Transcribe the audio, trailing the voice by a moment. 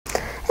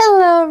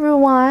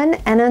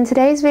everyone, and in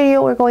today's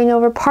video we're going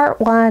over part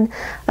 1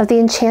 of the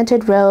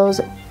Enchanted Rose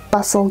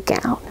Bustle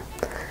gown.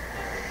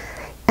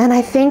 And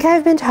I think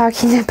I've been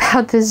talking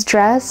about this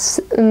dress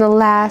in the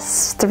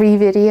last 3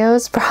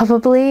 videos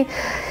probably.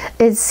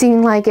 It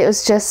seemed like it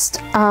was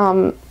just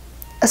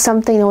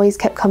something always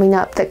kept coming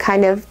up that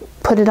kind of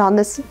put it on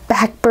this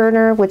back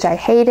burner, which I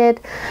hated.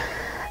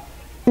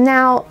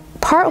 Now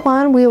part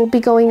 1 we will be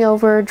going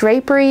over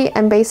drapery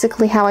and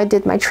basically how I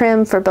did my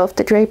trim for both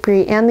the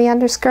drapery and the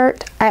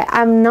underskirt.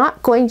 I'm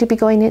not going to be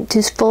going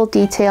into full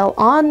detail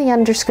on the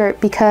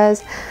underskirt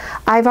because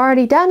I've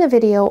already done a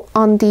video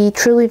on the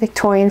truly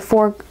Victorian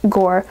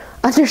gore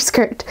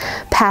underskirt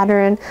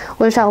pattern,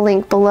 which I'll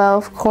link below,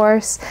 of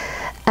course.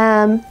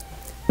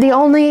 The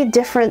only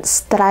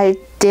difference that I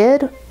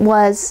did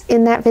was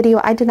in that video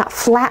I did not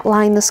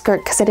flatline the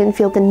skirt because I didn't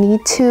feel the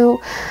need to,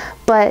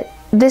 but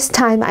this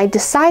time I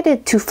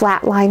decided to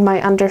flatline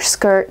my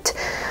underskirt,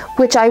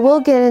 which I will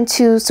get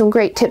into some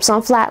great tips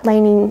on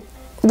flatlining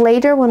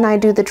later when I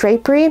do the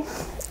drapery.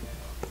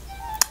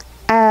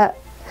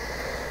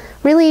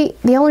 Really,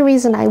 the only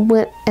reason I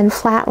went and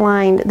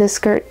flatlined this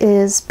skirt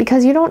is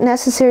because you don't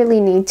necessarily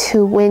need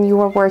to when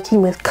you are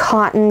working with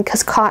cotton,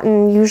 because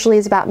cotton usually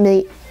is about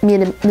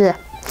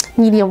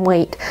medium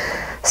weight.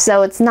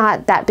 So it's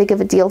not that big of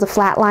a deal to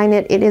flatline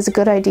it. It is a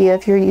good idea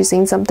if you're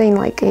using something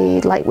like a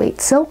lightweight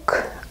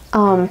silk.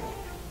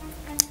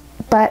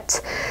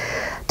 But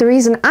the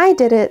reason I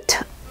did it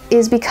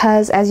is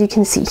because, as you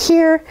can see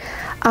here,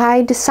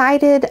 I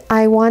decided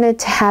I wanted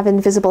to have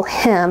invisible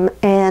hem,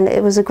 and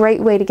it was a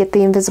great way to get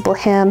the invisible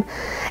hem.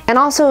 And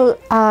also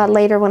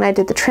later when I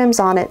did the trims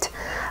on it,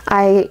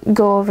 I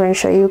go over and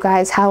show you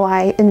guys how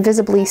I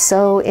invisibly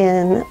sew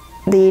in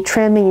the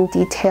trimming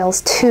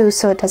details too,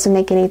 so it doesn't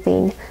make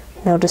anything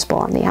noticeable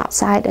on the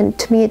outside. And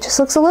to me it just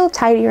looks a little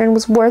tidier and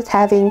was worth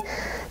having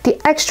the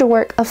extra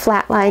work of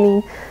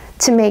flatlining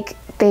to make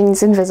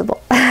things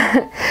invisible.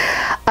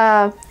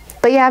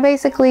 But yeah,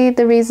 basically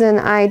the reason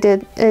I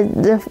did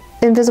the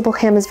invisible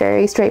hem is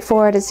very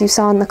straightforward. As you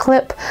saw in the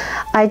clip,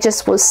 I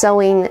just was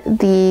sewing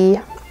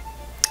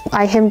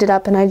I hemmed it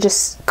up and I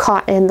just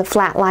caught in the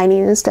flat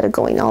lining instead of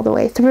going all the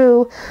way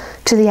through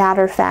to the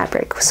outer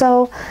fabric.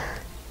 So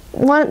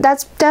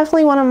that's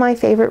definitely one of my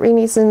favorite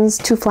reasons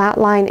to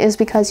flatline, is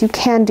because you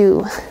can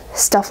do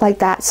stuff like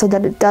that so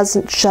that it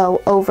doesn't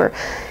show over.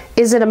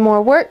 Is it a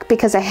more work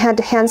because I had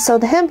to hand sew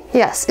the hem?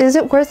 Yes. Is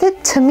it worth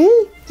it to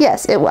me?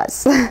 Yes, it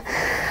was.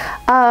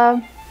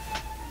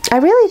 I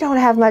really don't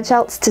have much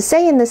else to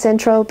say in this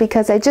intro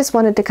because I just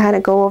wanted to kind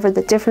of go over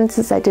the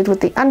differences I did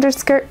with the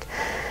underskirt.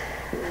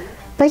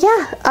 But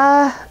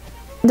yeah,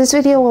 this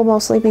video will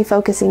mostly be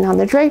focusing on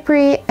the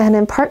drapery, and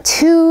in part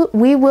 2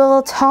 we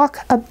will talk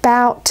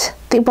about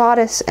the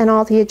bodice and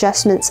all the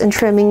adjustments and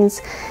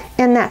trimmings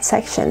in that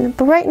section.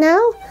 But right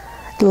now,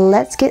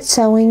 let's get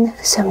sewing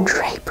some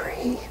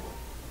drapery.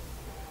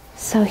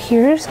 So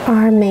here's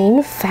our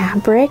main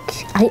fabric.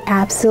 I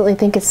absolutely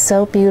think it's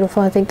so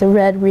beautiful. I think the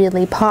red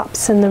really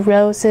pops in the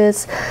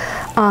roses.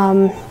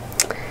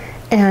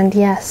 And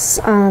yes,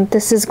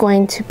 this is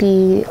going to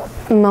be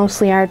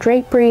mostly our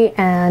drapery,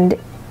 and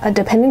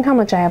depending how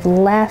much I have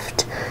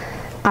left,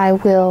 I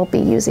will be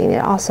using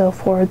it also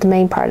for the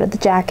main part of the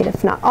jacket,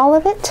 if not all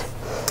of it.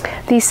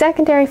 The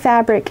secondary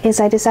fabric is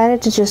I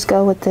decided to just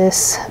go with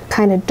this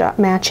kind of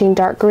matching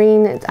dark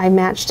green. I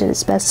matched it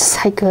as best as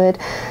I could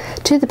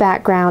to the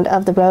background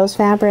of the rose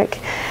fabric.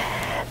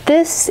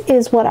 This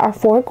is what our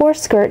gore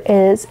skirt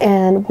is,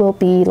 and will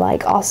be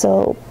like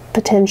also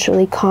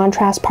potentially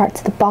contrast part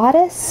to the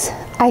bodice.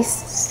 I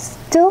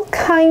still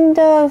kind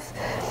of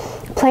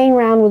playing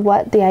around with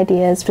what the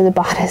idea is for the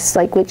bodice,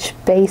 like which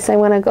base I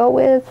want to go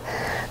with,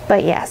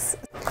 but yes.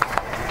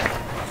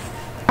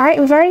 Alright,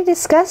 we've already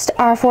discussed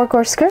our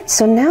gore skirt,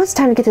 so now it's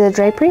time to get to the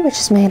drapery, which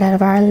is made out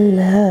of our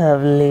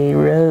lovely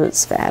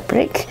rose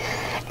fabric.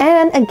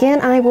 And again,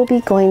 I will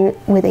be going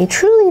with a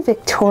truly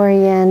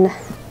Victorian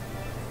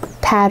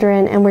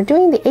pattern, and we're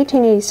doing the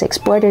 1886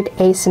 bordered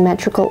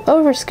asymmetrical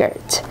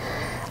overskirt.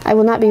 I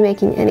will not be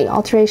making any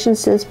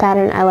alterations to this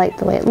pattern. I like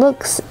the way it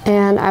looks,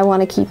 and I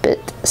want to keep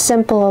it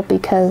simple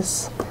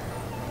because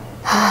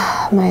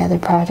my other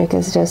project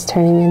is just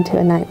turning into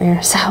a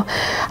nightmare, so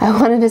I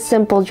wanted a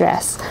simple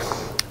dress.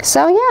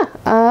 So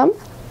yeah,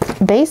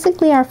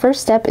 basically our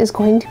first step is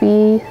going to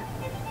be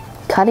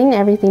cutting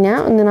everything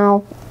out, and then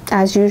I'll,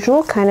 as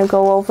usual, kind of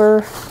go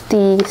over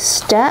the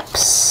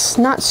steps,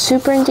 not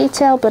super in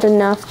detail, but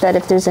enough that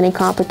if there's any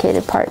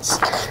complicated parts,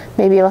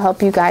 maybe it'll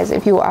help you guys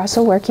if you are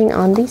also working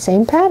on the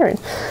same pattern.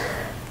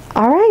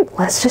 Alright,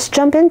 let's just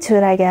jump into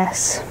it, I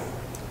guess.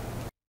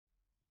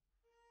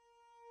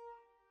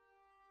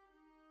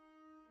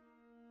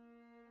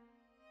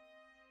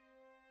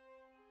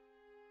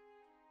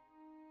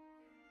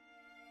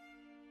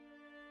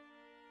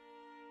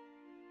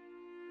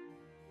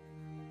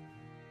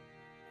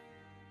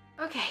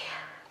 Okay,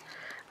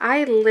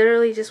 I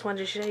literally just wanted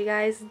to show you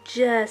guys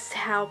just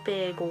how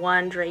big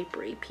one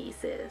drapery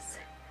piece is.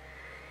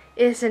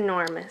 It's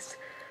enormous.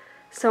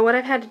 So what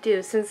I've had to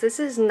do, since this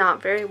is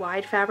not very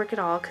wide fabric at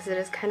all, because it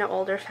is kind of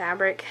older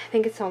fabric, I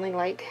think it's only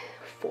like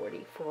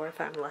 44 if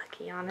I'm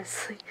lucky,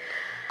 honestly.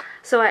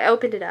 So I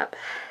opened it up,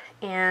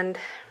 and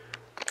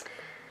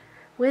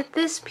with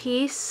this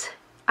piece,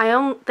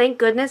 thank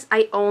goodness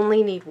I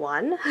only need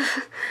one,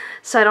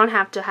 so I don't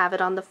have to have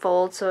it on the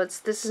fold. So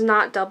this is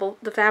not double,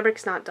 the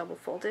fabric's not double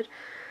folded.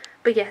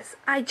 But yes,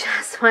 I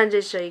just wanted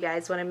to show you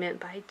guys what I meant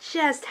by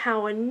just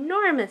how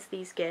enormous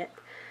these get.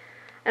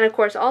 And of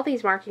course, all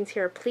these markings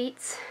here are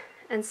pleats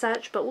and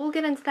such, but we'll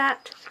get into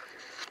that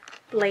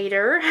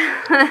later.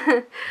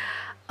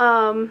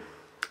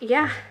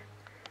 Yeah,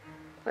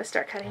 let's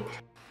start cutting.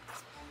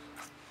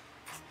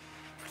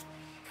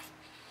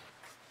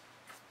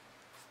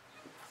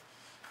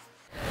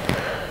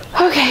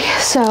 Okay,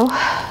 so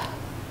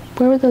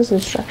where were those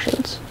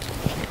instructions?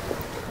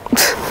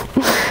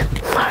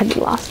 I already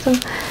lost them.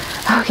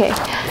 Okay,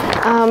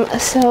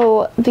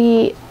 so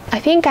I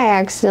think I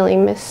accidentally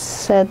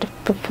missaid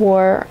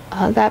before,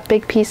 that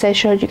big piece I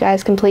showed you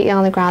guys completely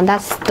on the ground,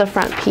 that's the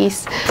front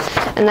piece,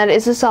 and that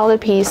is a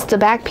solid piece. The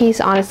back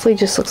piece honestly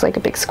just looks like a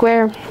big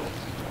square,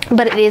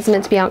 but it is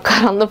meant to be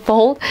cut on the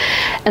fold,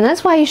 and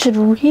that's why you should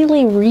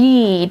really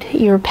read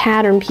your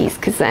pattern piece,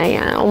 because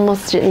I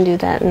almost didn't do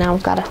that, and now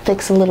I've got to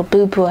fix a little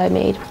boo-boo I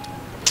made.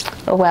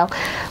 Oh well.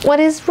 What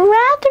is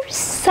rather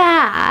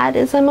sad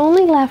is I'm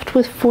only left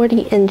with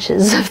 40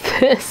 inches of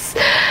this,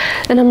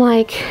 and I'm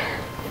like,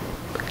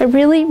 I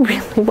really,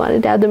 really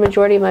wanted to have the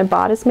majority of my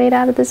bodice made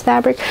out of this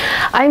fabric.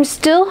 I'm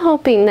still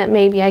hoping that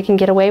maybe I can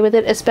get away with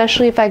it,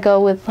 especially if I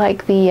go with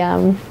like the,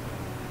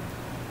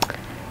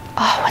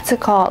 oh, what's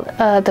it called?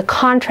 The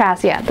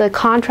contrast, yeah, the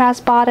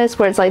contrast bodice,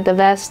 where it's like the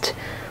vest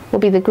will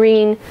be the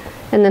green,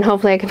 and then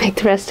hopefully I can make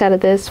the rest out of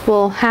this.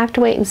 We'll have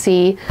to wait and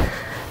see,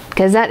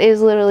 because that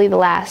is literally the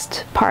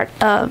last part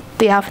of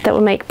the outfit that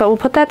we'll make. But we'll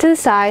put that to the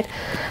side.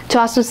 To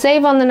also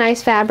save on the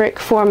nice fabric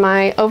for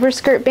my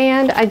overskirt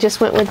band, I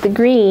just went with the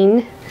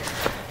green,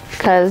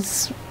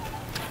 because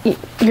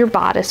your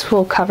bodice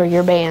will cover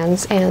your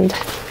bands, and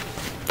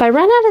if I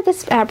run out of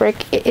this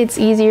fabric, it's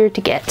easier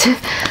to get,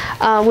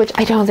 which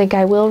I don't think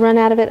I will run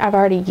out of it. I've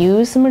already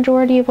used the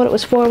majority of what it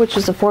was for, which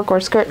was a 4-gore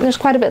skirt, and there's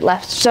quite a bit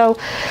left. So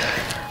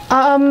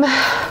the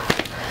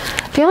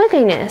only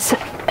thing is,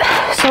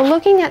 so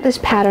looking at this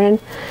pattern,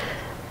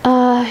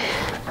 now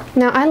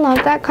I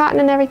love that cotton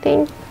and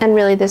everything, and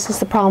really this is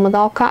the problem with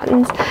all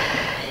cottons,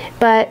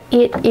 but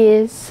it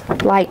is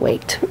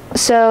lightweight.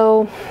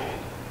 So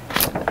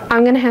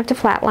I'm gonna have to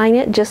flatline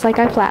it just like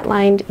I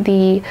flatlined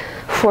the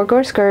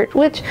 4-gore skirt,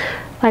 which,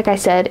 like I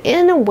said,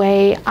 in a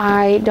way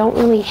I don't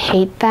really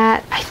hate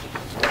that.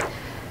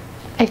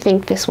 I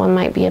think this one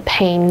might be a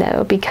pain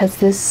though,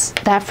 because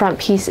that front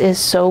piece is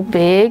so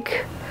big.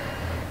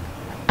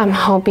 I'm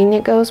hoping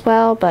it goes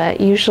well,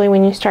 but usually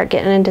when you start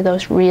getting into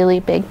those really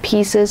big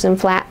pieces and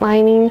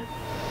flatlining,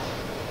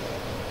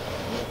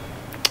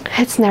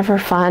 it's never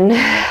fun,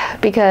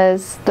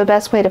 because the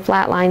best way to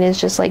flatline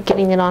is just like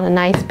getting it on a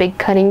nice big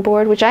cutting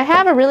board, which I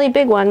have a really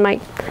big one,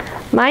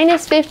 mine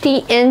is 50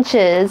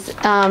 inches,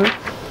 and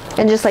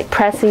just like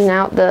pressing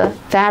out the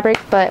fabric.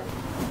 But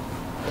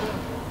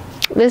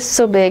this is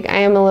so big, I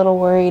am a little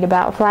worried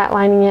about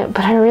flatlining it,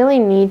 but I really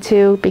need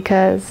to,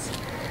 because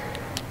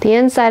the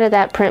inside of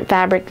that print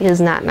fabric is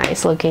not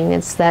nice looking.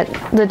 It's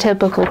the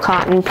typical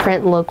cotton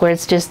print look where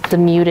it's just the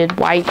muted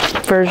white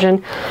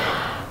version.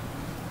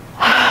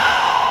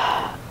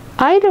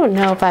 I don't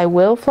know if I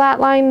will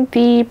flatline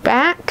the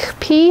back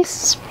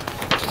piece.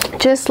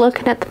 Just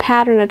looking at the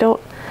pattern,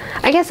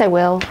 I guess I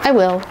will,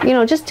 you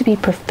know, just to be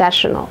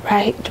professional,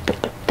 right? To be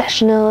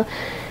professional.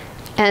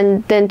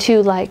 And then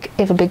too, like,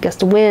 if a big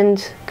gust of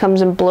wind comes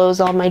and blows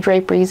all my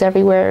draperies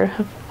everywhere,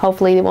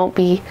 hopefully they won't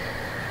be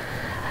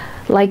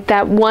like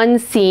that one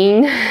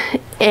scene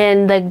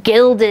in The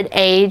Gilded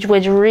Age,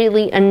 which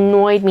really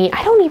annoyed me.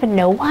 I don't even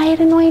know why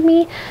it annoyed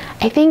me.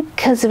 I think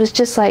because it was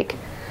just like,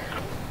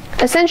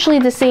 essentially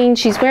the scene,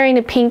 she's wearing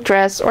a pink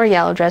dress or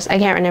yellow dress, I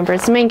can't remember,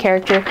 it's the main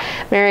character,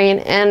 Marion,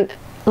 and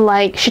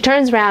like she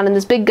turns around and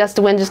this big gust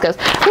of wind just goes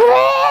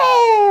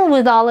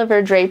with all of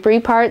her drapery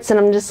parts, and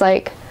I'm just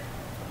like,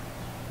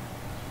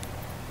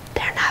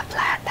 they're not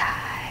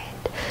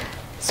flat-lined.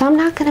 So I'm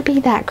not gonna be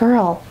that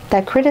girl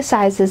that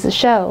criticizes the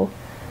show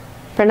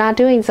for not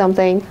doing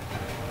something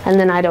and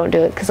then I don't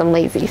do it because I'm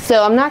lazy.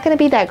 So I'm not gonna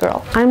be that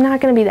girl. I'm not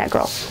gonna be that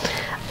girl.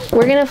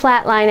 We're gonna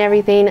flatline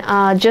everything,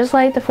 just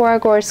like the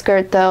 4-gore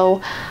skirt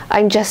though.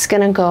 I'm just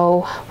gonna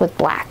go with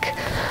black.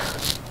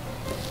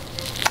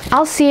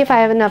 I'll see if I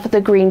have enough of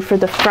the green for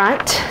the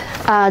front,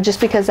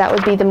 just because that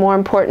would be the more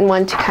important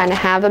one to kind of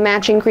have a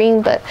matching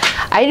green, but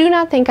I do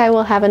not think I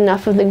will have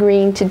enough of the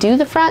green to do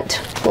the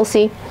front. We'll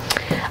see.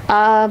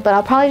 But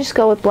I'll probably just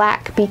go with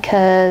black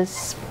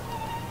because...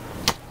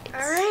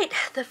 Alright,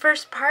 the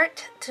first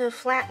part to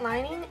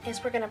flatlining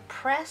is we're gonna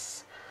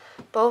press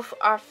both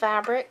our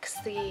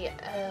fabrics, the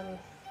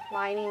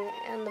lining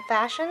and the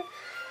fashion.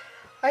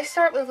 I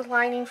start with the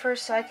lining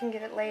first so I can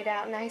get it laid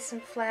out nice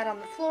and flat on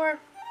the floor,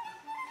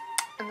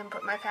 and then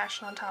put my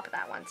fashion on top of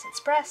that once it's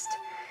pressed.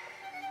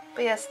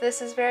 But yes,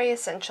 this is very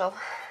essential.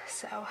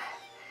 So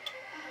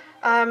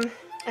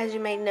As you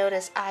may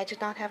notice, I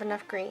did not have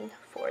enough green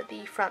for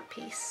the front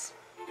piece.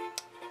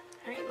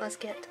 Alright, let's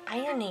get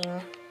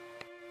ironing.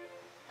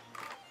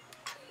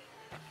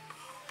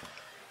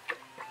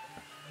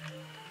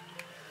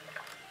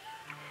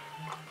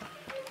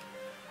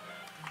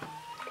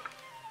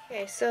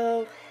 Okay,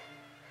 so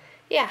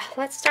yeah,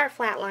 let's start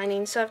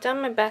flatlining. So I've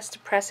done my best to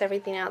press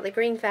everything out. The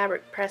green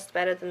fabric pressed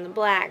better than the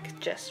black,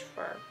 just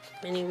for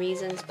many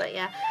reasons, but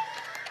yeah.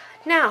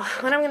 Now,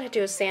 what I'm going to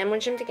do is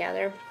sandwich them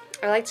together.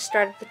 I like to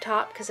start at the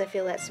top because I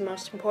feel that's the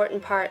most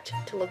important part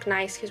to look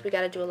nice, because we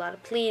got to do a lot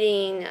of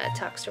pleating,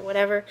 tucks or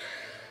whatever.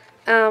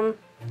 And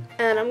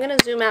I'm going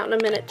to zoom out in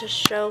a minute to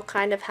show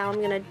kind of how I'm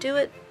going to do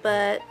it,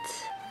 but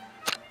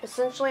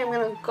essentially I'm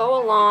going to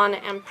go along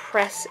and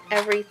press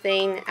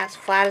everything as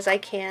flat as I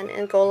can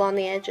and go along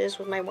the edges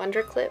with my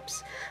Wonder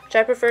Clips, which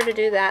I prefer to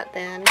do that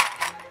than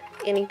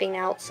anything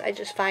else. I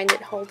just find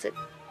it holds it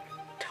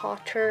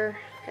tauter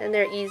and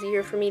they're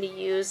easier for me to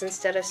use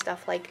instead of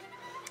stuff like,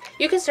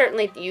 you can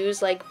certainly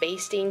use like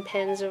basting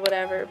pins or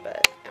whatever,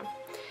 but you know.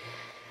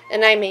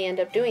 And I may end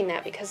up doing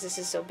that because this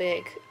is so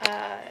big,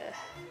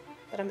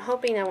 but I'm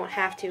hoping I won't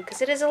have to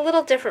because it is a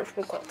little different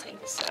from quilting.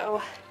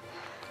 So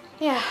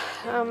yeah,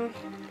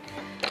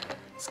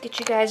 let's get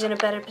you guys in a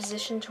better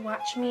position to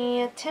watch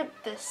me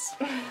attempt this.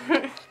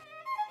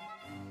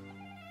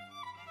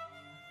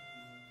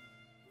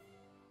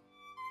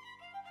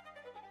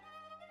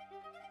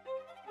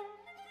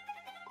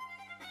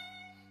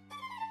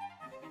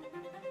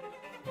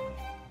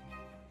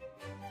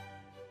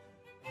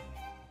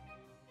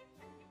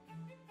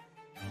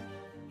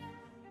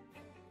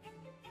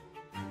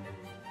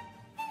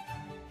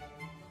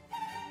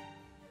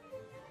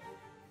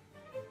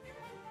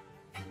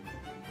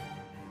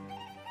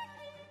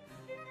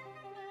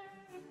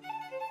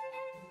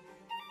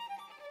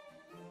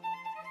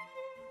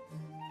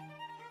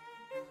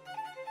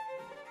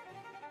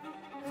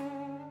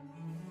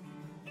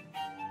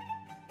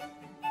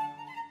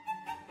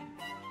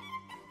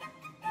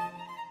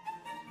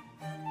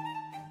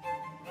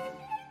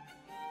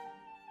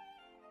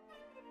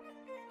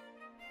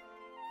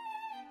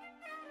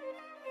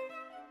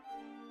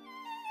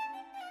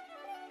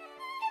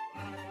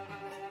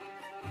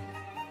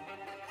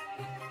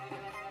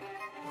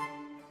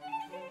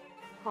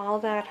 All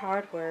that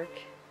hard work,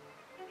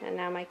 and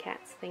now my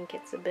cats think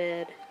it's a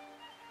bed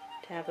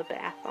to have a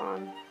bath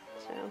on,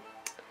 so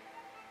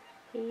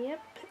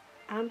yep,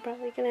 I'm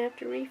probably gonna have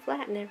to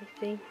reflatten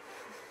everything.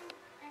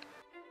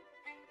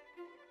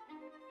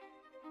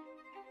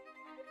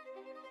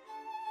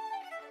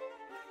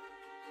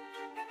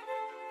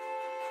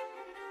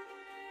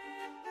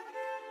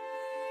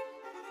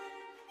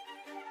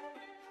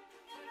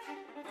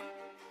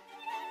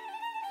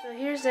 So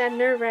here's that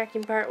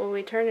nerve-wracking part where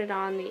we turn it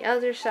on the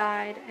other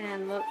side,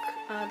 and look,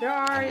 there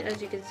are,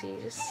 as you can see,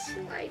 just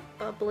slight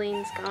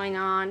bubblings going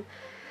on.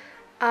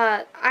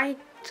 I'm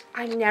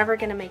never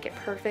gonna make it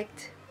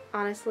perfect,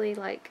 honestly.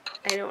 Like,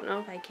 I don't know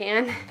if I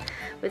can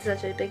with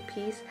such a big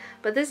piece,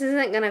 but this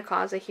isn't gonna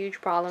cause a huge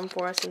problem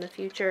for us in the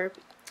future.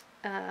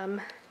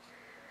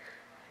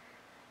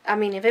 I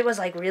mean, if it was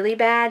like really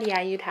bad, yeah,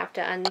 you'd have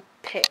to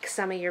unpick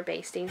some of your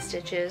basting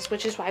stitches,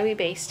 which is why we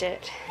baste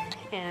it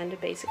and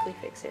basically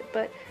fix it,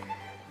 but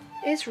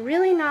it's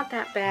really not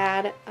that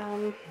bad.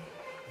 And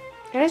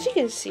as you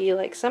can see,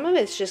 like, some of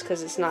it's just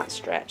because it's not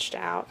stretched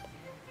out,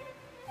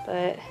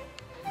 but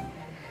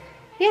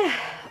yeah,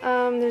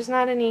 there's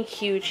not any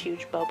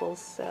huge bubbles.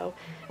 So,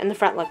 and the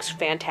front looks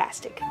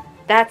fantastic.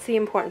 That's the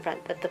important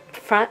front, that the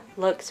front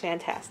looks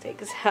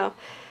fantastic. So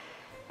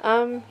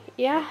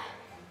yeah,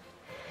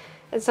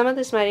 and some of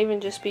this might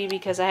even just be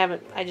because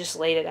I just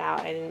laid it out,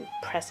 I didn't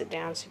press it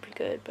down super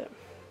good, but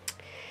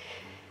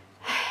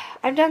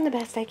I've done the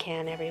best I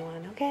can,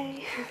 everyone,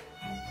 okay?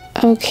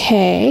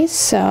 Okay,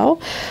 so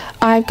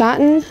I've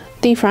gotten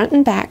the front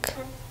and back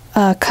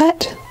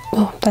cut.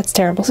 Oh, that's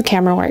terrible. The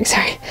camera work,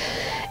 sorry.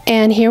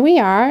 And here we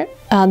are.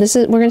 We're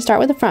going to start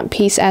with the front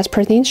piece as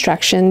per the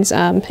instructions.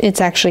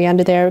 It's actually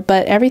under there,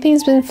 but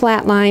everything's been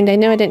flatlined. I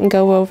know I didn't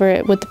go over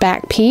it with the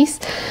back piece,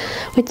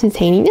 which is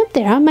hanging up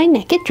there on my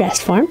neck at dress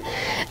form.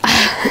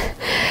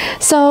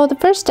 So the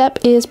first step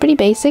is pretty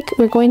basic.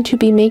 We're going to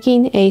be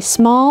making a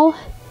small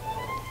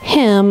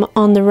hem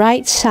on the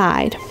right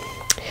side.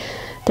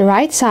 The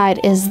right side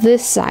is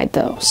this side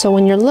though, so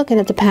when you're looking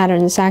at the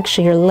pattern, it's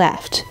actually your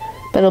left,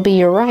 but it'll be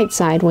your right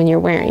side when you're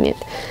wearing it.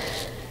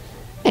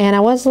 And I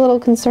was a little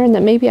concerned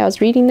that maybe I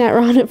was reading that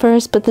wrong at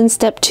first, but then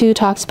step 2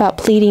 talks about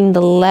pleating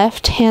the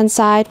left hand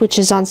side, which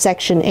is on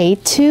section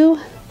A2,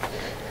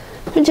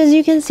 which, as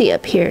you can see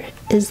up here,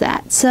 is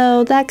that.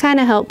 So that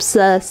kind of helps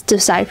us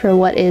decipher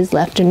what is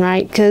left and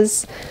right,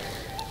 because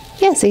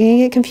yes, it can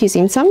get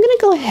confusing. So I'm going to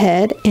go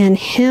ahead and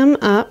hem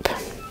up,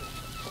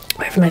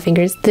 wait for my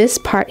fingers, this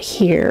part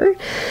here.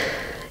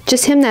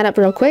 Just hem that up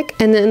real quick,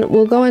 and then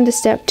we'll go into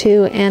step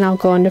 2, and I'll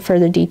go into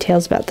further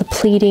details about the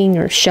pleating,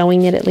 or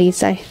showing it at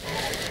least.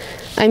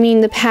 I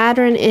mean, the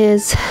pattern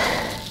is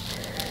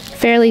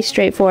fairly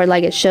straightforward,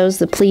 like it shows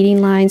the pleating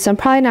line, so I'm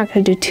probably not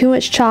going to do too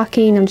much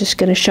chalking. I'm just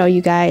going to show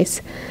you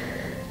guys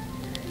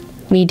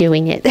me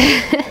doing it.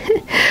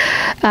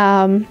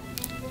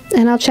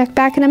 And I'll check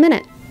back in a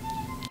minute.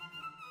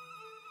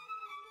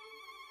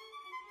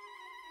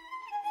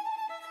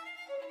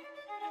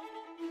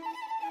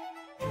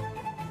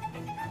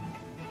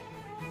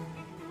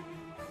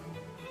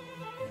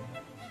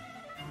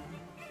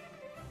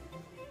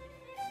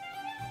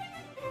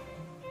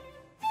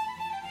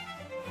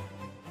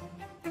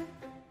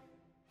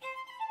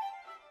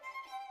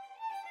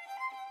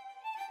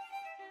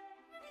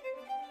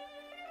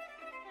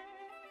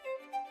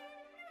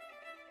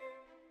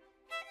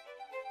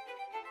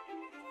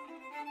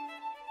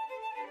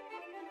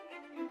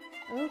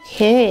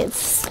 Okay,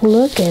 it's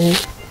looking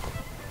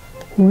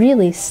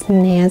really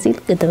snazzy.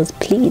 Look at those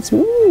pleats.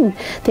 Ooh,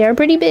 they are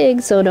pretty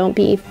big, so don't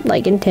be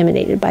like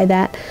intimidated by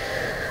that.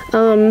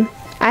 I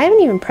haven't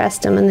even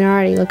pressed them and they're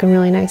already looking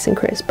really nice and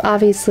crisp.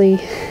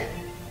 Obviously,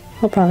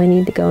 I'll probably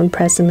need to go and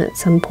press them at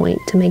some point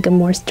to make them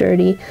more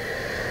sturdy.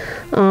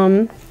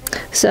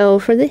 So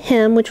for the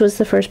hem, which was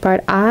the first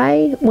part,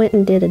 I went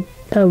and did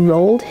a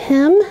rolled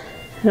hem.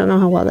 I don't know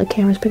how well the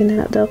camera's picking that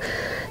up though.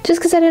 Just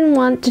because I didn't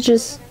want to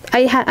just,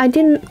 I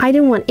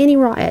didn't want any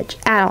raw edge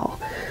at all.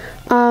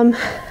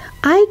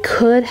 I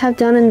could have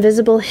done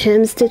invisible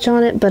hem stitch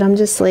on it, but I'm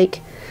just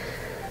like,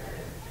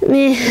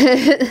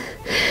 meh.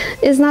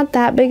 It's not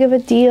that big of a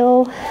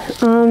deal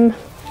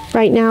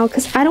right now,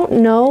 because I don't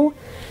know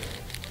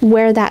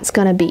where that's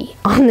gonna be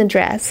on the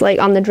dress, like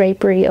on the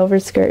drapery over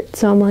skirt.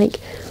 So I'm like,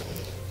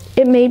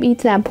 it may be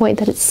to that point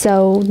that it's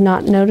so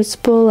not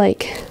noticeable,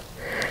 like,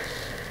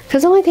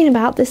 because the only thing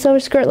about this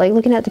over skirt, like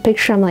looking at the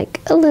picture, I'm like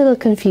a little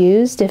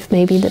confused if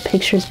maybe the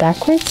picture's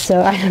backwards,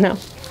 so I don't know.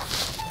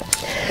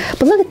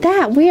 But look at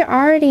that, we're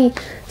already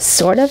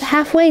sort of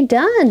halfway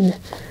done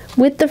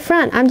with the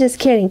front. I'm just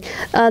kidding,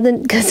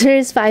 because there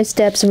is 5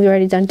 steps and we've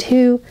already done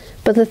 2,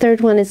 but the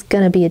third one is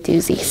gonna be a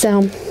doozy.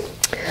 So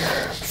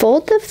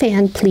fold the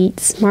fan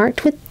pleats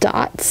marked with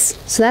dots,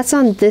 so that's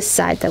on this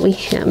side that we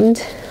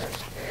hemmed.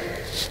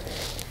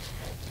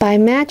 By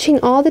matching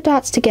all the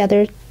dots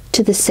together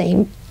to the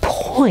same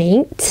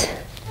point,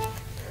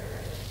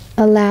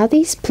 allow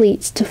these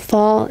pleats to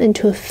fall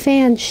into a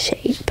fan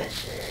shape.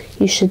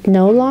 You should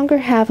no longer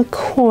have a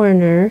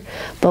corner,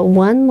 but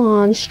one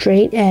long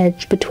straight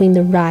edge between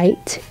the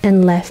right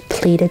and left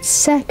pleated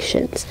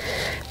sections.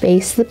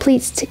 Baste the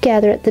pleats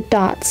together at the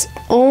dots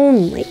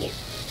only.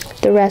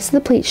 The rest of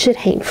the pleats should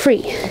hang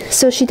free.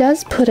 So she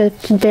does put a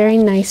very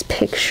nice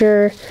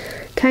picture,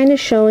 kind of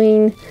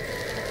showing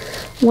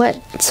what,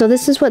 so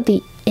this is what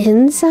the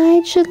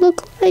inside should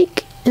look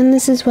like, and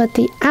this is what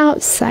the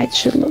outside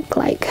should look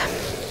like.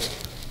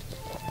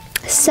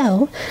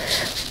 So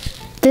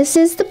this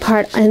is the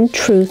part in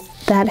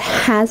truth that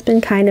has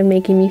been kind of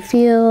making me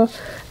feel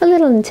a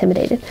little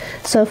intimidated.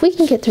 So if we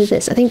can get through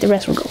this, I think the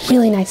rest will go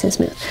really nice and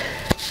smooth.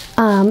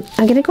 I'm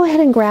gonna go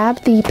ahead and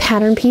grab the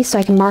pattern piece so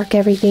I can mark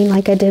everything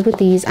like I did with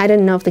these. I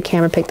didn't know if the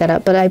camera picked that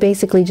up, but I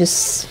basically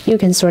just, you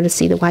can sort of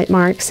see the white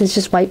marks. It's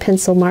just white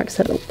pencil marks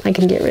that I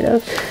can get rid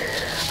of.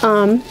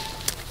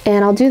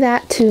 And I'll do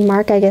that to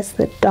mark, I guess,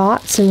 the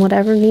dots and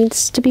whatever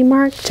needs to be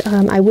marked.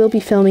 I will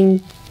be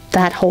filming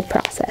that whole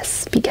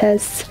process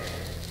because,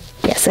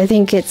 yes, I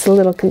think it's a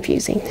little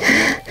confusing.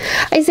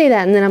 I say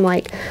that and then I'm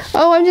like,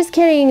 oh, I'm just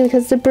kidding,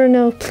 because the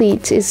Bruno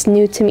pleat is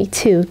new to me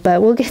too,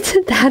 but we'll get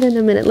to that in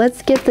a minute.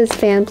 Let's get this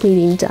fan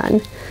pleating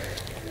done.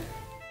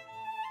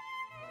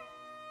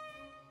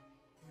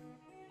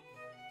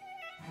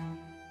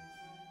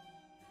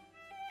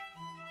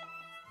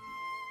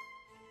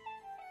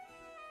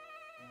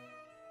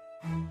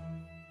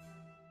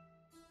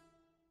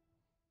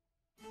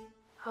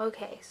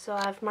 Okay, so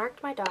I've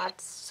marked my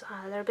dots.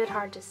 They're a bit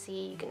hard to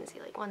see. You can see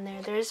like one there.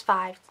 There's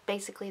 5.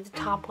 Basically, the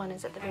top one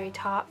is at the very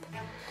top,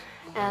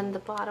 and the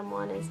bottom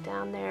one is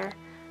down there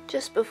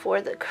just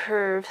before the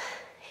curve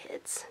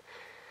hits.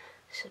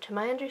 So to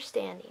my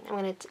understanding, I'm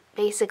going to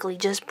basically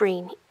just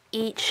bring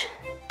each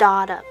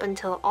dot up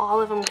until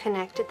all of them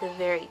connect at the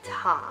very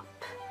top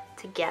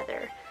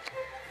together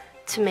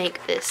to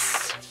make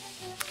this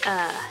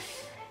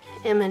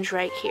image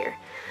right here.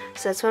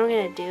 So that's what I'm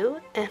going to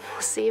do, and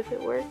we'll see if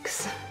it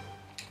works.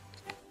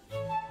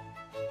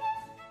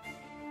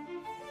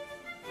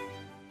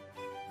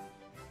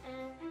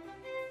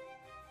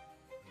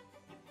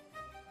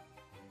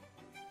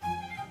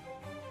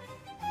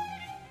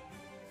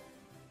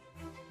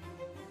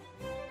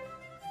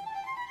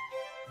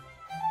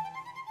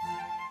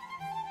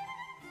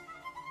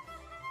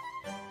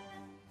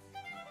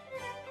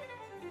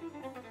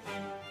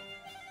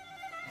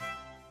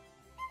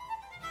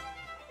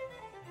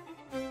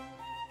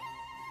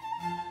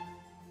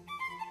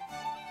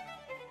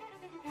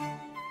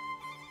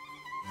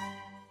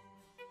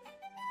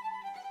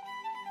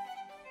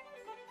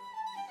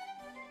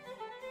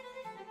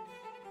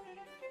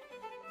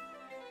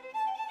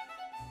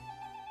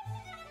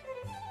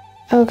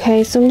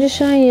 Okay, so I'm just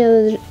showing you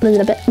a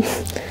little bit.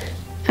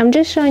 I'm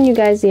just showing you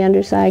guys the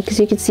underside because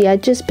you can see I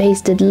just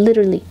pasted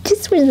literally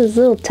just where this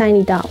little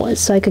tiny dot was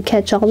so I could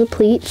catch all the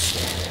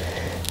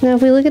pleats. Now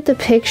if we look at the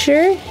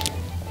picture,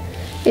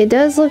 it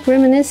does look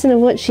reminiscent of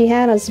what she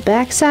had as the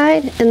back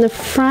side. And the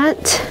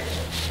front,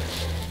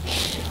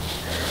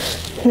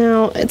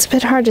 now it's a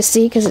bit hard to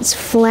see because it's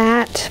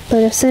flat,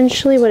 but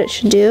essentially what it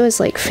should do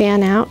is like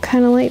fan out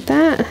kind of like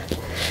that.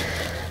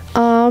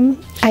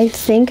 I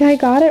think I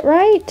got it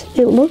right.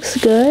 It looks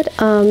good.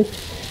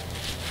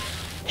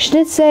 She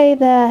did say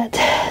that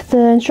the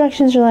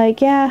instructions are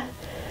like, yeah,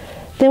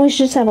 then we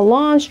should just have a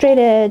long straight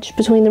edge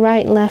between the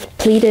right and left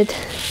pleated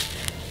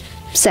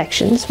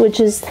sections, which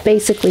is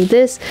basically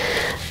this,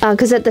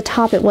 because at the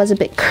top it was a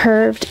bit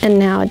curved and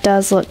now it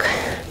does look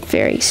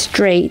very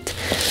straight.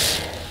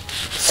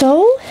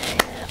 So,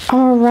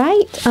 all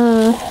right,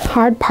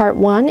 hard part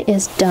 1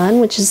 is done,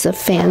 which is the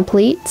fan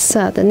pleats.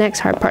 The next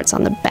hard part's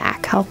on the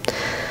back. I'll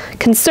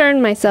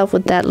concern myself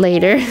with that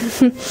later.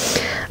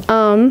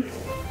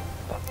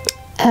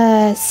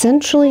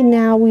 Essentially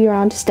now we are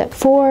on to step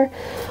 4,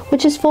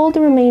 which is fold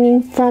the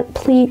remaining front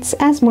pleats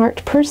as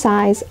marked per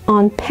size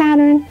on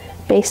pattern,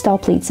 baste all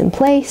pleats in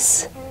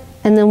place,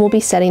 and then we'll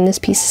be setting this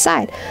piece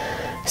aside.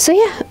 So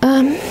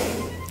yeah,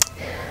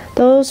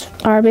 those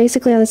are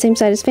basically on the same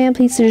side as fan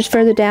pleats. They're just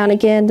further down.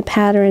 Again, the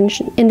pattern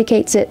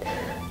indicates it,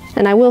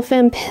 and I will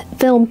film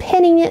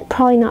pinning it,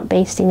 probably not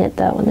basting it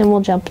though, and then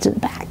we'll jump to the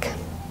back.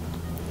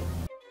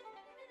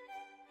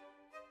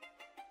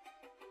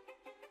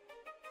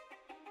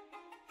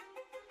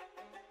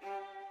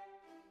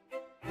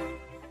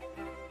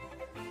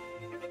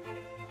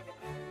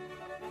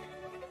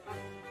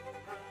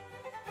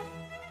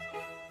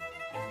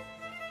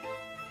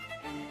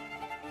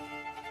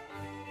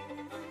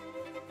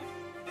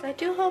 I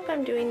do hope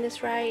I'm doing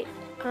this right.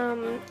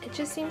 It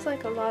just seems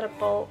like a lot of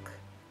bulk,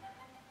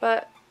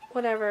 but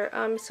whatever.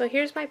 So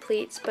here's my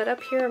pleats, but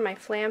up here are my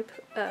fan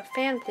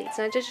pleats,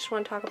 and I just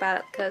want to talk about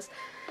it because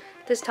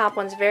this top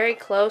one's very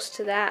close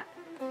to that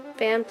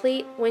fan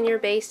pleat. When you're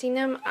basting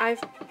them,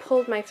 I've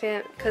pulled my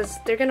fan, because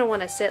they're going to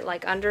want to sit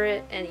like under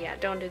it, and yeah,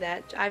 don't do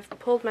that. I've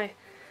pulled my,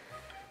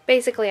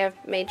 basically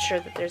I've made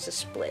sure that there's a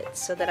split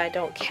so that I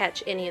don't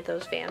catch any of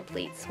those fan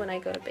pleats when I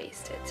go to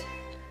baste it.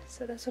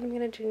 So that's what I'm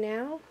going to do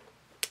now.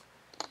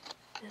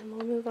 And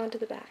we'll move on to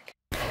the back.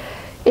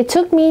 It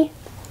took me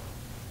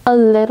a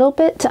little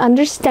bit to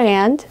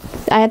understand.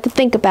 I had to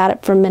think about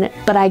it for a minute,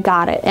 but I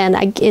got it, and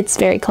it's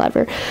very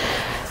clever.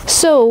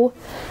 So,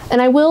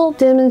 and I will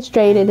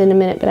demonstrate it in a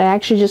minute, but I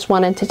actually just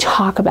wanted to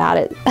talk about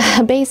it.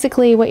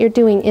 Basically, what you're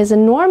doing is a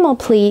normal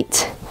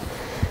pleat,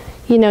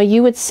 you know,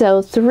 you would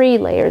sew 3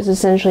 layers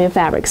essentially of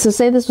fabric. So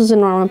say this was a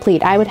normal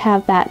pleat, I would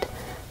have that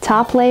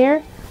top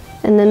layer,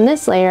 and then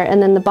this layer,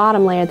 and then the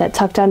bottom layer that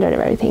tucked under and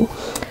everything.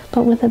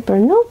 But with a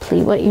Bernot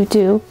pleat, what you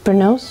do,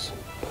 Bernot's,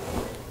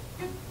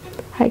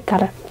 I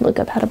gotta look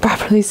up how to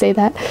properly say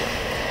that.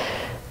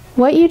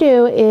 What you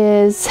do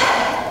is,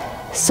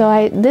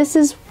 so this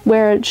is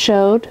where it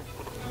showed,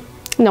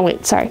 no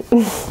wait, sorry.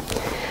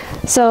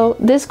 So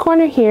this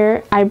corner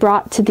here, I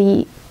brought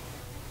to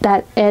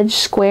that edge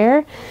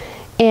square,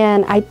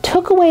 and I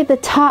took away the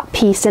top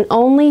piece and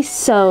only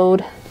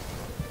sewed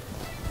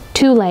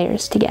 2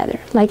 layers together.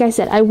 Like I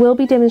said, I will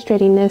be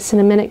demonstrating this in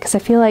a minute because I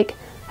feel like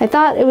I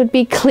thought it would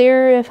be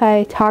clearer if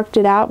I talked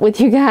it out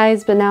with you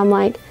guys, but now I'm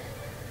like,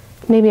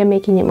 maybe I'm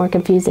making it more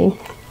confusing.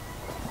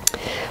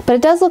 But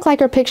it does look like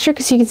our picture,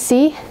 because you can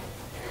see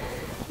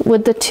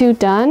with the 2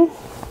 done,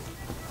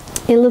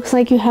 it looks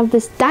like you have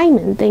this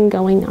diamond thing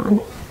going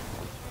on.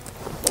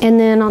 And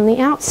then on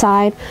the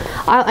outside,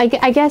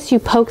 I guess you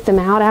poke them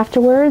out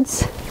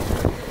afterwards,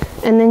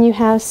 and then you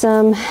have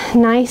some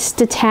nice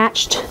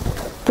detached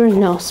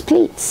Bernot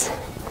pleats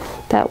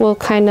that will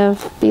kind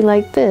of be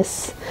like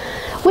this.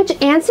 Which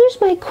answers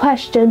my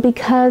question,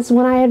 because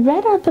when I had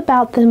read up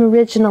about them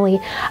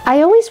originally,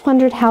 I always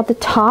wondered how the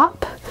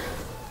top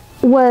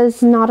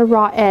was not a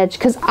raw edge,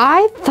 because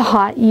I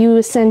thought you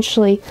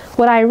essentially,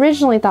 what I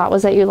originally thought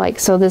was that you like,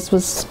 so this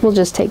was, we'll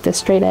just take this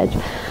straight edge.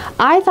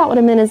 I thought what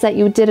it meant is that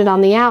you did it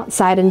on the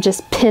outside and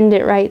just pinned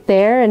it right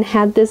there and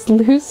had this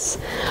loose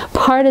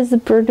part as the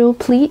Bernot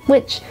pleat,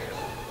 which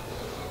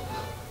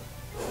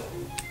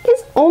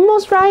is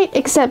almost right,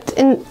 except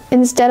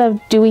instead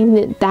of doing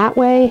it that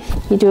way,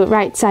 you do it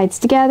right sides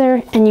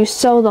together and you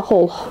sew the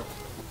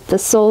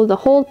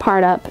whole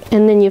part up,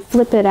 and then you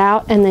flip it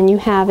out, and then you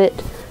have it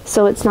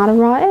so it's not a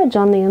raw edge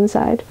on the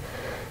inside.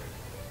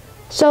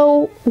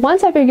 So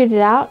once I figured it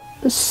out,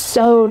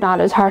 so not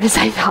as hard as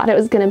I thought it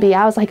was going to be.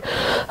 I was like,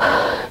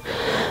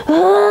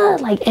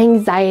 like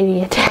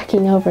anxiety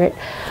attacking over it.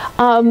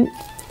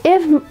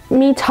 If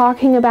me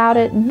talking about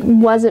it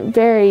wasn't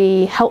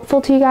very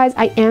helpful to you guys,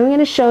 I am going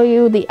to show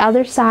you the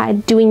other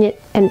side, doing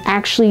it and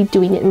actually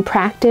doing it in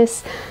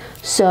practice.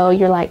 So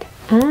you're like,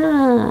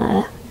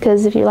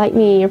 because if you're like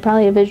me, you're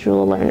probably a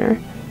visual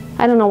learner.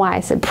 I don't know why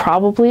I said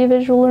probably a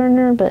visual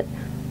learner, but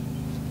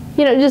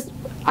you know, just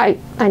I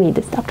need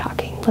to stop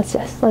talking.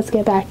 Let's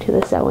get back to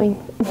the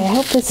sewing. I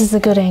hope this is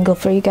a good angle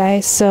for you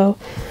guys. So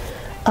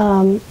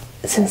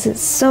since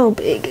it's so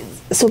big,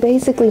 so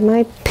basically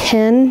my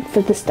pin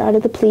for the start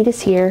of the pleat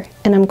is here,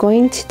 and I'm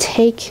going to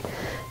take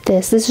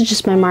this is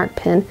just my mark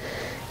pin,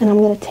 and I'm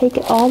going to take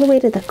it all the way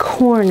to the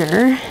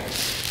corner,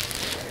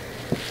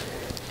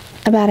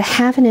 about a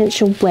 ½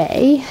 inch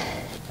away,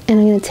 and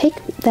I'm going to take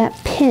that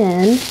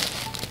pin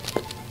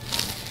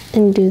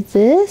and do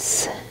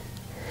this.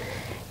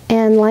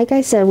 And like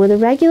I said, with a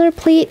regular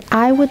pleat,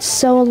 I would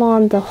sew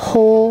along the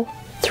whole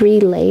 3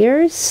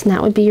 layers, and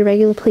that would be your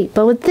regular pleat.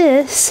 But with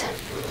this,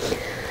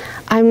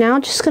 I'm now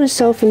just going to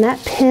sew from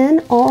that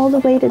pin all the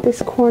way to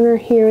this corner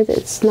here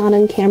that's not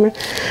on camera.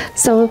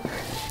 So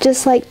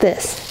just like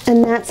this,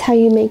 and that's how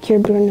you make your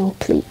Bruno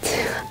pleat.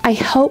 I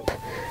hope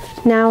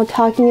now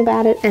talking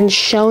about it and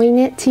showing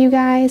it to you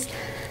guys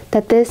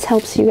that this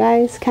helps you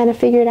guys kind of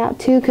figure it out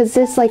too, because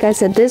this, like I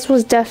said, this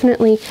was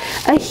definitely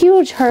a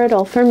huge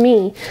hurdle for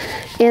me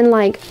in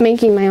like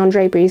making my own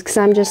draperies, because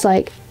I'm just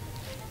like,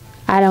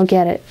 I don't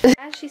get it.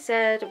 As she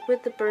said,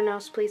 with the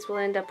Bruno's pleats, we'll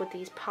end up with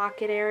these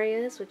pocket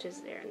areas, which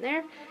is there and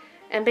there,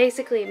 and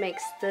basically it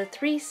makes the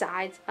 3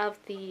 sides of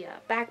the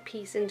back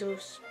piece into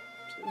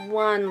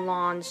one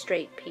long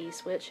straight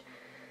piece, which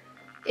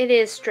it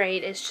is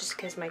straight, it's just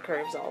because my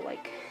curve's all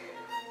like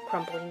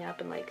crumpling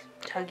up and like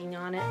tugging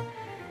on it.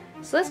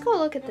 So let's go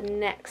look at the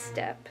next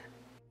step.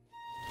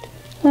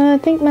 I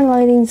think my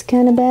lighting's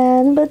kind of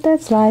bad, but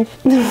that's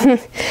life.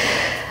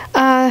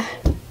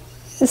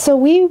 So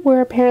we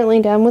were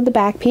apparently done with the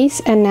back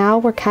piece, and now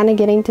we're kind of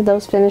getting to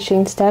those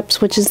finishing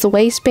steps, which is the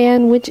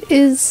waistband, which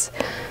is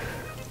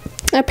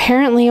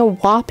apparently a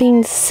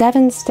whopping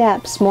 7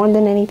 steps more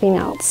than anything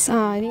else.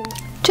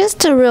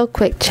 Just a real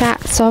quick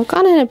chat. So I've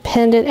gone and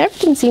appended.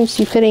 Everything seems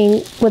to be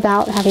fitting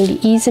without having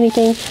to ease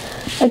anything.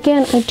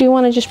 Again, I do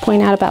want to just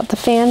point out about the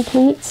fan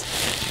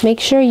pleats. Make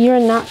sure you're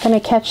not going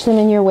to catch them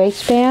in your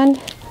waistband.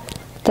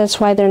 That's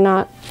why they're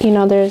not, you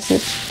know, there's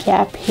this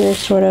gap here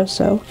sort of,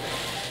 so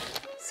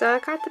I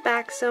got the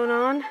back sewn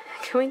on.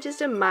 Can we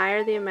just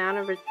admire the amount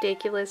of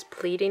ridiculous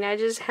pleating I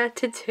just had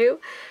to do?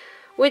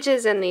 Which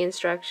is in the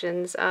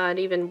instructions. It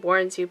even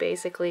warns you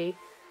basically,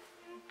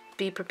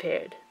 be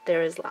prepared.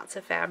 There is lots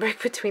of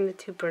fabric between the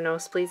 2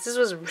 Bruno's pleats. This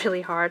was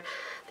really hard.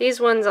 These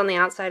ones on the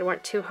outside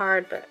weren't too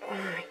hard, but oh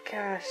my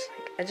gosh,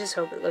 like, I just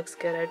hope it looks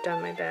good. I've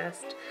done my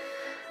best.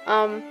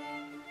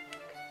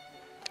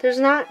 There's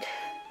not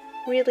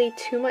really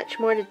too much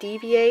more to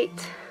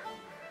deviate.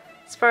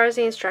 As far as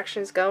the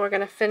instructions go,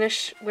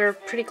 we're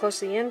pretty close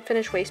to the end.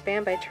 Finish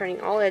waistband by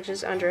turning all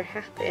edges under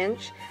 ½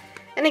 inch.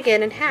 And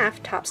again in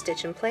half, top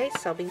stitch in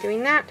place. I'll be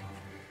doing that.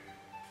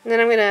 And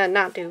then I'm going to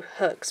not do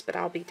hooks, but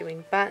I'll be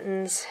doing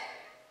buttons.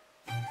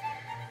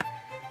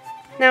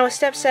 Now with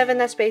step 7,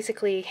 that's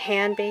basically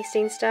hand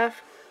basting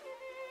stuff.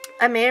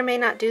 I may or may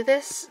not do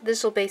this.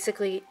 This will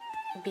basically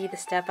be the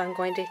step I'm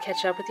going to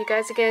catch up with you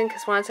guys again,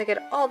 because once I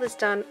get all this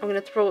done, I'm going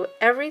to throw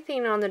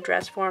everything on the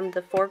dress form,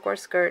 the 4-gore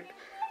skirt,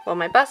 well,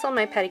 my bustle,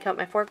 my petticoat,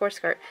 my 4-gore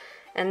skirt,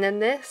 and then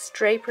this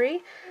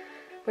drapery.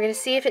 We're going to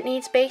see if it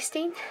needs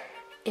basting.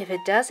 If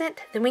it doesn't,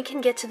 then we can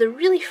get to the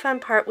really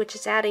fun part, which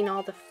is adding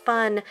all the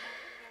fun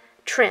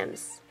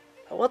trims.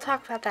 But we'll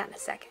talk about that in a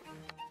second.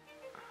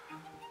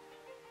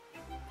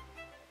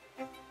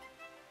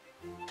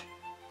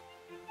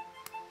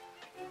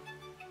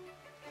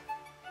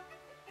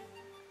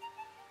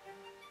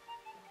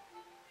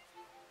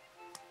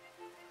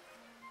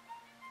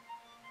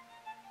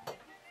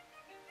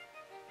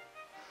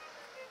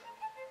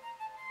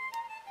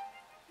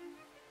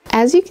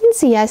 As you can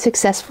see, I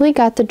successfully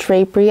got the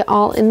drapery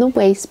all in the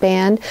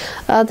waistband.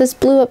 This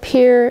blue up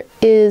here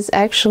is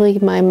actually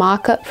my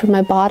mock-up for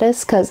my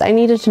bodice, because I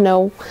needed to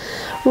know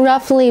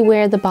roughly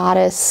where the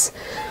bodice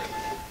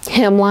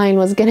hemline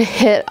was going to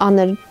hit on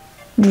the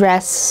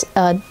dress,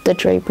 the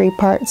drapery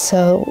part.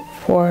 So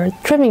for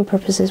trimming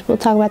purposes, we'll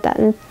talk about that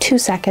in 2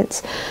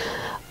 seconds.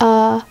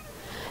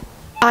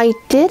 I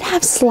did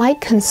have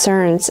slight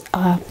concerns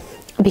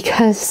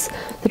because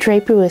the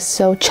drapery was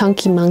so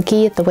chunky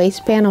monkey at the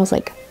waistband. I was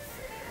like,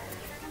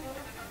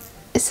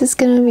 is this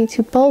gonna be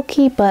too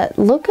bulky? But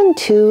looking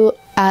too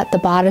at the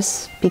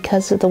bodice,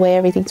 because of the way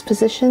everything's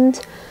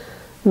positioned,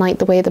 like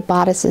the way the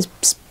bodice is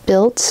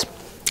built,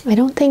 I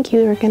don't think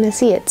you are gonna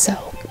see it. So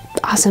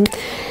awesome.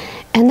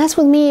 And that's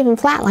with me even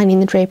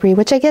flatlining the drapery,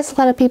 which I guess a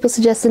lot of people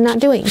suggested not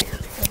doing.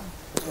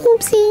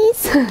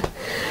 Oopsies.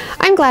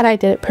 I'm glad I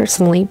did it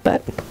personally,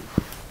 but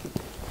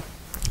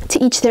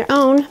to each their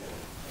own.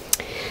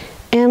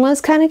 And let's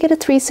kind of get a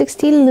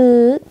 360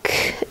 look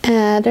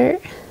at her.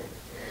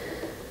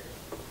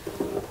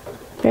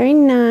 Very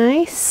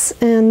nice.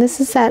 And this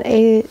is at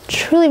a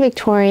truly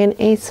Victorian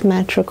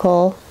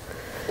asymmetrical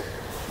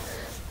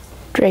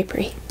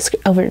drapery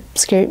over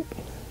skirt.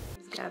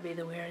 It's gotta be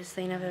the weirdest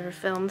thing I've ever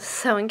filmed.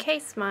 So in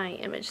case my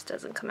image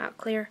doesn't come out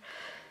clear,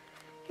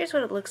 here's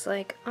what it looks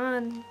like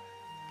on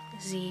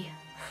the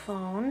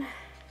phone.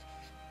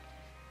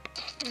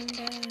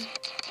 And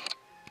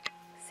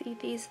see,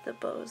 these are the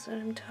bows that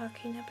I'm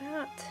talking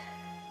about.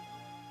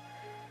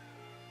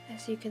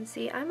 As you can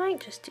see, I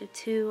might just do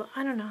 2.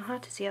 I don't know. I'll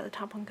have to see how the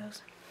top one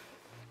goes.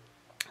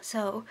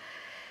 So,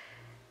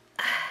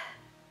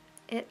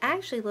 it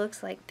actually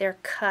looks like they're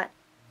cut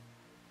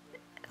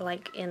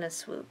like in a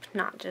swoop,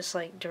 not just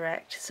like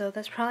direct. So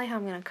that's probably how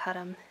I'm going to cut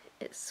them.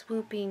 It's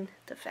swooping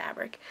the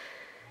fabric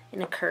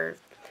in a curve.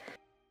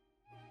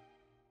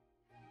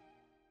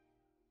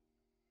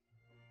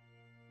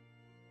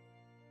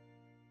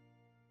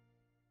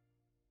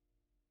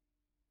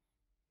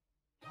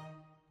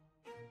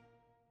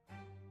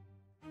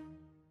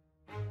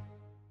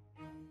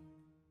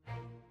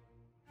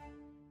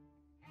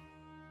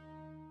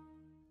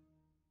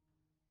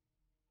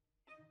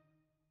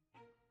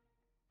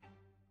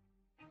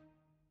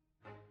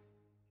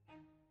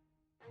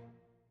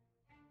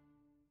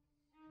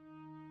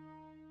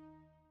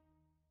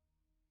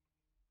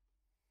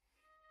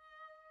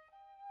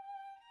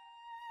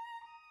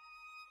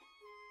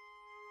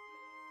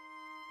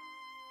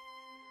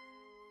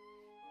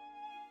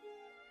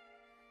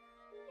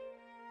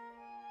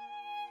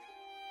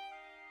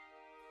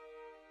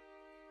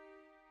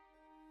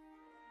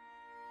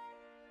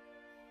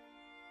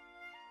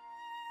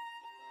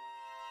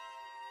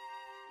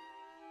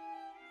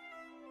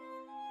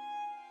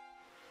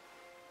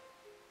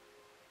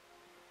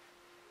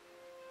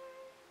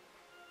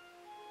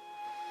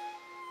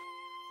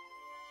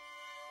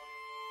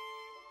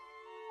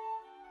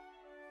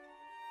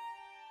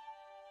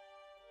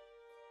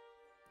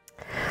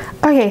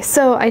 Okay,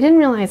 so I didn't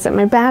realize that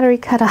my battery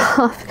cut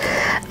off,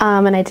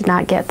 and I did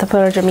not get the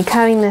footage of me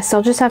cutting this, so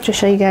I'll just have to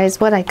show you guys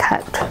what I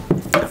cut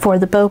for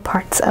the bow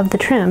parts of the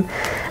trim.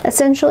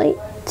 Essentially,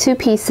 two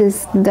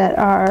pieces that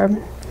are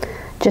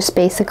just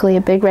basically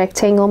a big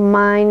rectangle.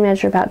 Mine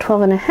measure about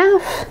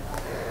 12.5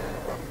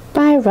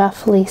 by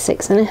roughly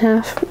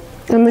 6.5.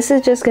 And this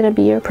is just going to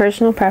be your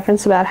personal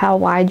preference about how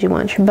wide you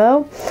want your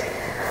bow.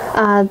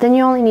 Then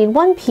you only need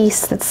one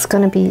piece that's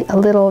going to be a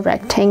little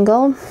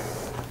rectangle.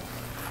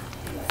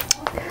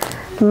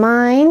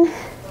 Mine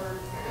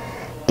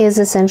is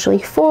essentially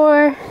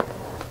 4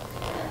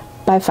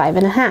 by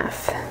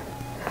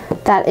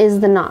 5.5. That is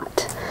the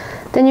knot.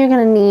 Then you're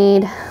going to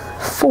need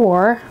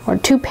 4 or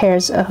 2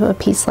 pairs of a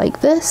piece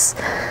like this,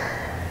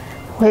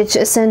 which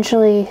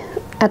essentially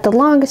at the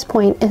longest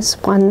point is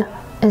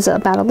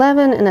about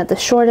 11, and at the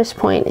shortest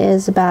point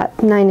is about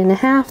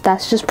 9.5.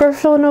 That's just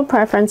personal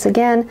preference.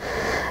 Again,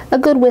 a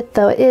good width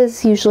though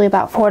is usually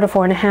about 4 to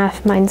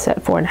 4.5. Mine's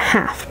at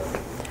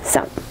 4.5.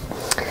 So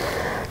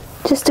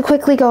just to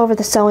quickly go over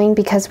the sewing,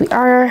 because we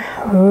are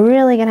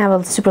really gonna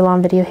have a super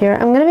long video here.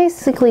 I'm gonna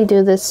basically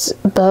do this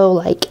bow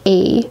like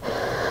a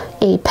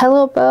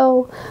pillow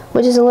bow,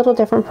 which is a little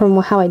different from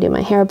how I do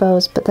my hair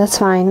bows, but that's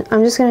fine.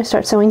 I'm just gonna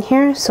start sewing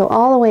here, so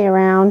all the way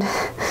around,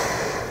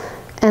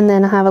 and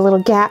then I'll have a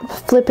little gap,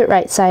 flip it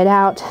right side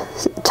out,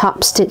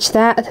 top stitch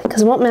that,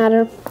 because it won't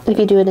matter if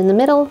you do it in the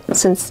middle,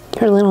 since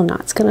your little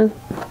knot's gonna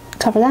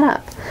cover that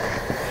up.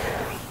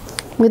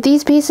 With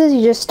these pieces,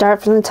 you just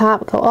start from the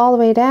top, go all the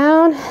way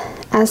down,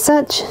 as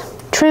such,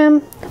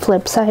 trim,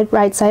 flip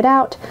right side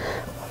out,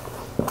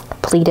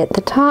 pleat at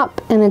the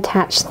top, and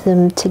attach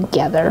them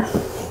together.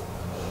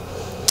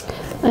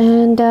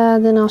 And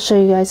then I'll show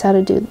you guys how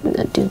to do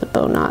the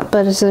bow knot.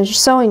 But as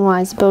sewing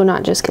wise, the bow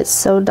knot just gets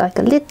sewed like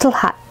a little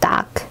hot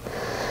dog.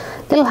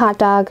 Little hot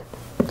dog,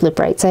 flip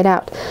right side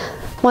out.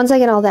 Once I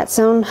get all that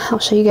sewn, I'll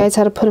show you guys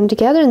how to put them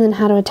together and then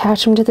how to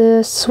attach them to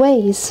the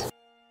sways.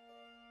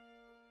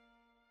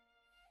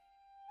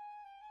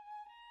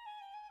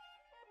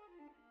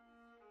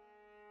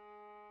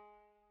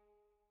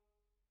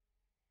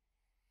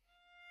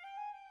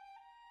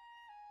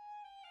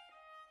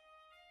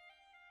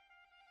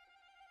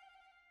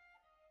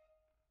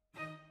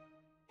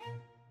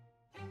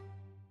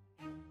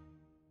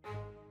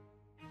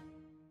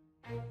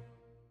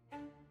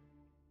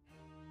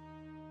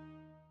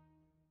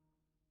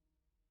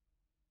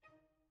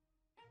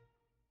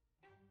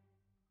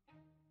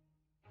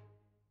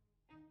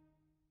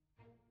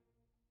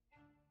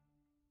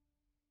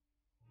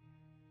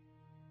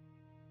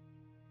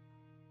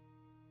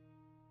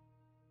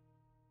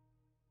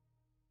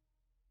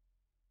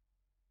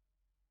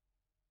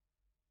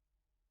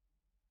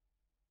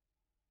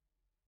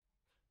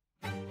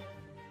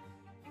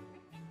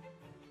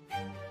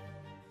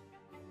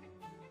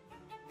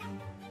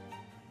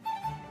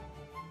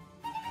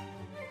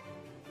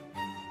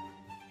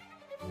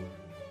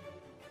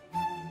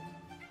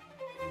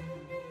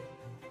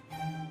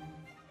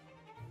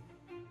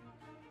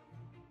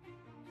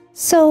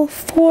 So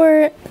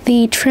for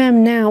the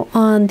trim now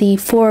on the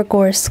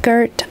gore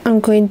skirt, I'm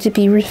going to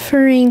be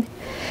referring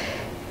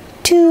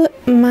to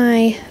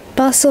my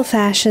Bustle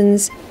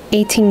Fashions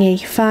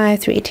 1885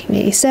 through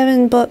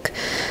 1887 book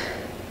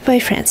by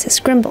Frances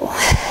Grimble.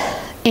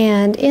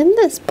 And in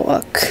this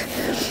book,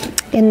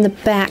 in the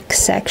back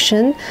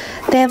section,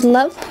 they have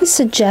lovely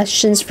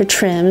suggestions for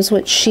trims,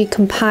 which she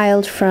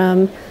compiled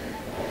from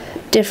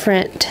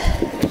different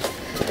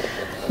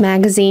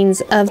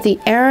magazines of the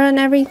era and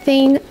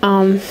everything.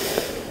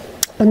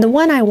 And the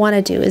one I want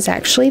to do is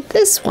actually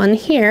this one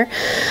here,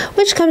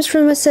 which comes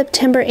from a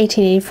September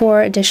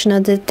 1884 edition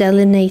of the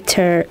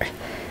Delineator.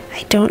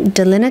 I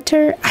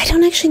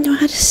don't actually know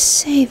how to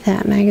say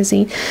that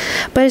magazine,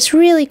 but it's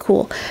really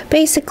cool.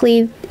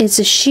 Basically, it's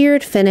a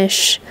sheared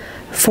finish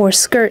for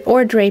skirt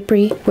or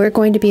drapery. We're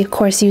going to be, of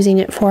course, using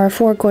it for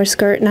our gore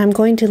skirt, and I'm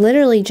going to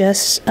literally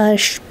just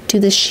do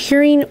the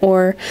shearing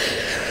or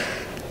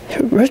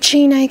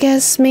ruching, I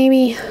guess,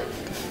 maybe.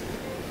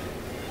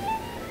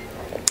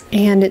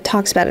 And it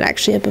talks about it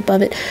actually up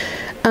above it.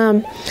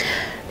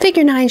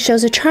 Figure 9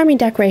 shows a charming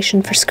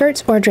decoration for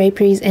skirts or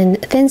draperies in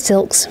thin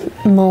silks,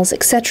 mulls,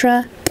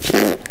 etc.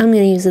 I'm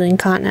going to use it in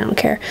cotton, I don't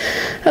care.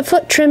 A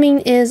foot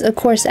trimming is, of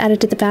course,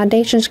 added to the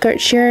foundation. Skirt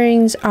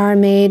shearings are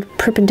made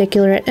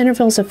perpendicular at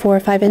intervals of 4 or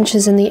 5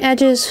 inches in the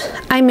edges.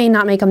 I may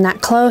not make them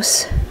that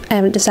close. I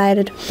haven't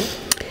decided.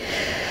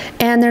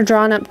 And they're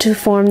drawn up to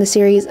form the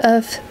series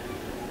of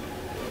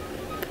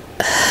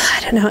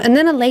and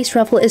then a lace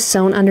ruffle is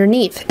sewn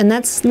underneath, and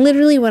that's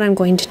literally what I'm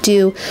going to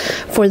do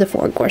for the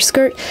gore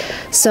skirt.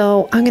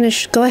 So I'm going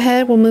to go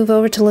ahead, we'll move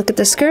over to look at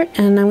the skirt,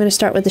 and I'm going to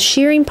start with the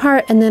shearing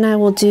part, and then I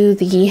will do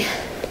the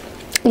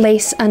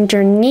lace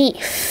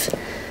underneath.